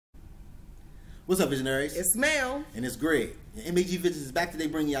What's up, Visionaries? It's Mel. And it's Greg. M.A.G. Visions is back today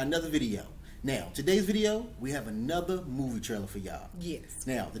bringing y'all another video. Now, today's video, we have another movie trailer for y'all. Yes.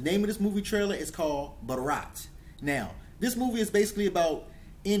 Now, the name of this movie trailer is called Bharat. Now, this movie is basically about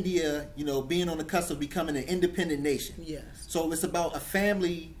India, being on the cusp of becoming an independent nation. Yes. So it's about a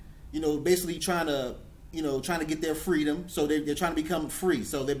family, basically trying to get their freedom. So they're trying to become free.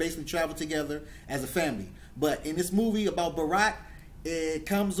 So they basically travel together as a family. But in this movie about Bharat, it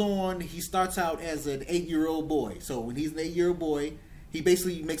comes on, he starts out as an 8-year-old boy. So when he's an 8-year-old boy, he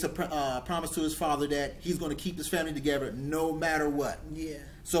basically makes a promise to his father that he's going to keep his family together no matter what. Yeah.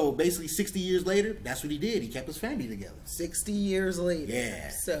 So basically 60 years later, that's what he did. He kept his family together. 60 years later.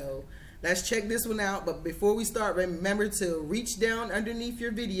 Yeah. So let's check this one out. But before we start, remember to reach down underneath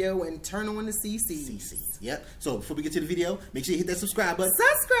your video and turn on the CCs. Yep. So before we get to the video, make sure you hit that subscribe button.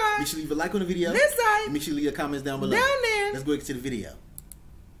 Subscribe. Make sure you leave a like on the video. This side. And make sure you leave your comments down below. Down there. Let's go get to the video.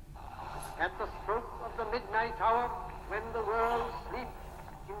 At the stroke of the midnight hour, when the world sleeps,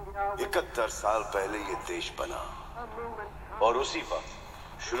 India 71 साल पहले ये देश बना a moment और उसी वक्त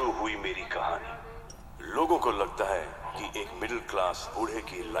शुरू हुई मेरी कहानी। लोगों को लगता है कि एक मिडिल क्लास बूढ़े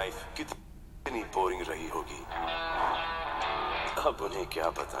की लाइफ कितनी बोरिंग रही होगी। अब उन्हें क्या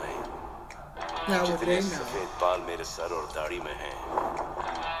बताएं? जितने सफेद बाल मेरे सर और दाढ़ी में हैं,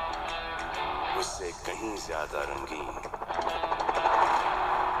 उससे कहीं ज्यादा रंगीन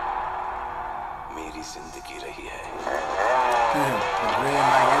मेरी जिंदगी रही है।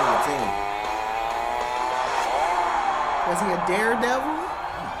 Was he a daredevil?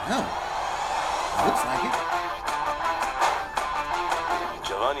 No. Looks like it.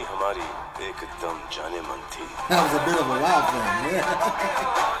 जवानी हमारी एकदम जाने मन थी। That was a bit of a wild thing, yeah.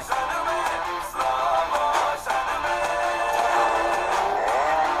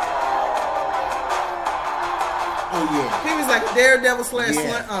 Oh yeah. He was like a daredevil slash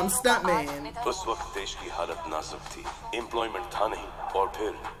stuntman. उस वक्त देश की हालत नाजुक थी, एम्प्लॉयमेंट था नहीं, और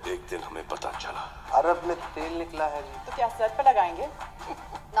फिर एक दिन हमें पता चला अरब में तेल निकला है जी। तो क्या सर पे लगाएंगे?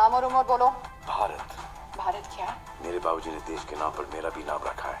 नाम और उम्र बोलो। भारत। भारत क्या? मेरे बाबूजी ने देश के नाम पर मेरा भी नाम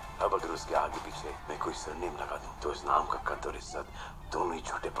रखा है। अब अगर उसके आगे पीछे मैं कोई सरनेम लगा दूं, तो इस नाम का कद और इज्जत दोनों ही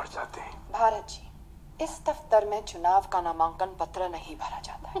छोटे पड़ जाते हैं। भारत जी, इस दफ्तर में चुनाव का नामांकन पत्र नहीं भरा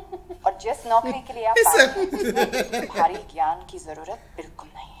जाता है और जिस नौकरी के लिए आप भारी ज्ञान की जरूरत बिल्कुल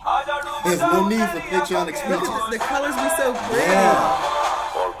नहीं है। There's no need for patriotic speeches. The colors be so pretty.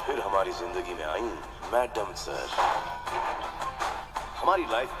 Yeah. और फिर हमारी जिंदगी में आई मैडम सर। हमारी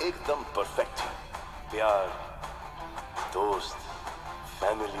लाइफ एकदम परफेक्ट है। प्यार, दोस्त,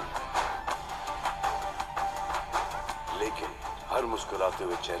 फैमिली। लेकिन हर मुस्कुराते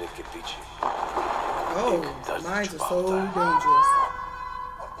हुए चेहरे के पीछे Oh, minds are so dangerous.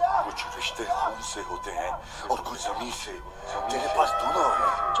 कुछ रिश्ते खून से होते हैं और कुछ जमीन से। तेरे पास दोनों है।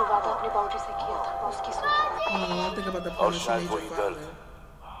 जो वादा अपने बाबूजी से किया था, उसकी सुनो। I think about the और promise you शायद made वही your दर्द father.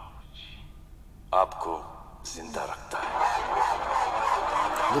 आपको जिंदा रखता है।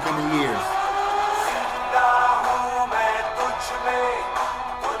 Look in the years.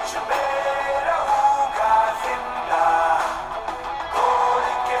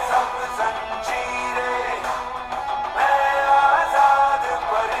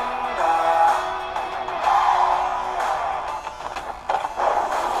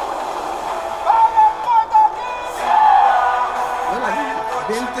 Well, like he's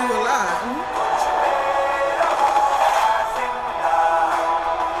been through a lot.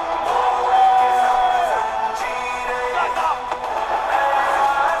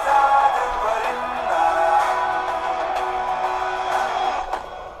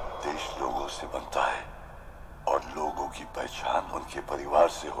 देश लोगों से बनता है और लोगों की पहचान उनके परिवार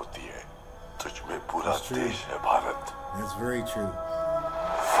से होती है। तुझ में पूरा देश है Bharat. That's very true.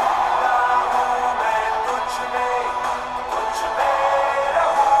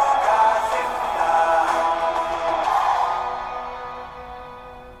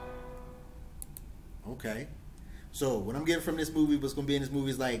 Okay. So what I'm getting from this movie, what's going to be in this movie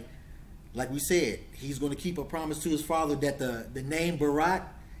is like we said, he's going to keep a promise to his father that the name Bharat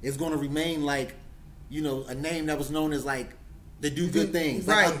is going to remain like, a name that was known as like they do good things,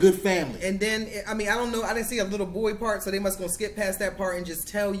 like Right. a good family. And then, I mean, I don't know. I didn't see a little boy part, so they must gonna skip past that part and just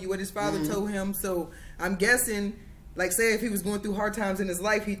tell you what his father told him. So I'm guessing, like, say if he was going through hard times in his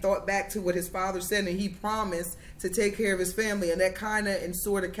life, he thought back to what his father said, and he promised to take care of his family, and that kind of and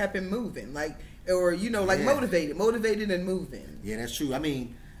sort of kept him moving, like, or like motivated and moving. Yeah, that's true. I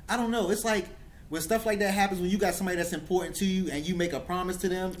mean, I don't know. It's like when stuff like that happens, when you got somebody that's important to you and you make a promise to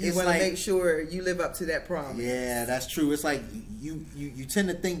them, You it's want to like, make sure you live up to that promise. yeah, that's true. It's like you tend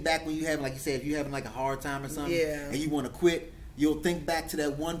to think back when you have, like you said, if you having like a hard time or something, Yeah. and you want to quit, you'll think back to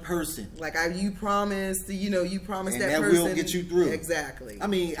that one person. Like you promised, you promised and that person. Will get you through. Exactly. I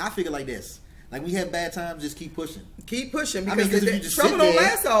mean, I figure like this. Like, we have bad times, just keep pushing. Keep pushing, I mean, because trouble don't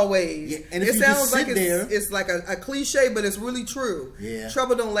last always. Yeah, and if it you sounds just like sit there, it's like a cliche, but it's really true. Yeah.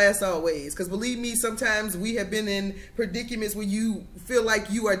 Trouble don't last always. Because believe me, sometimes we have been in predicaments where you feel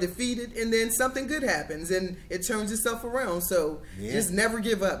like you are defeated, and then something good happens, and it turns itself around. So just never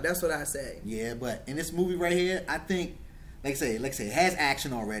give up. That's what I say. Yeah, but in this movie right here, I think, like I say, it has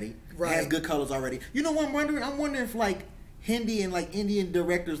action already. Right. It has good colors already. You know what I'm wondering? I'm wondering if like Hindi and like Indian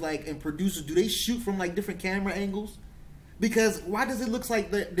directors and producers, do they shoot from like different camera angles? Because why does it look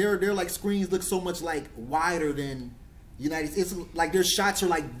like their like screens look so much like wider than United States? It's like their shots are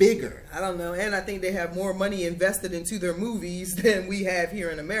like bigger. I don't know, and I think they have more money invested into their movies than we have here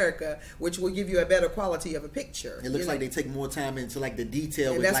in America, which will give you a better quality of a picture. It looks like they take more time into like the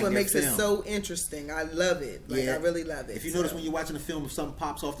detail. And with, that's like, what their makes film. it so interesting. I love it. Like, I really love it. If you notice when you're watching a film, if something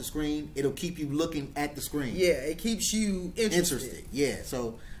pops off the screen, it'll keep you looking at the screen. Yeah, it keeps you interested. Yeah,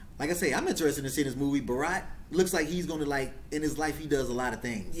 so like I say, I'm interested in seeing this movie. Bharat looks like he's going to, like, in his life, he does a lot of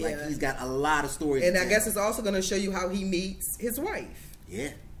things. Yeah. Like, he's got a lot of stories. And I guess it's also going to show you how he meets his wife.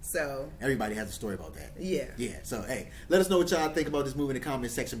 Yeah. So everybody has a story about that. Yeah. Yeah. So, hey, let us know what y'all think about this movie in the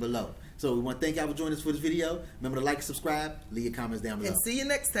comment section below. So, we want to thank y'all for joining us for this video. Remember to like and subscribe. Leave your comments down below. And see you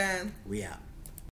next time. We out.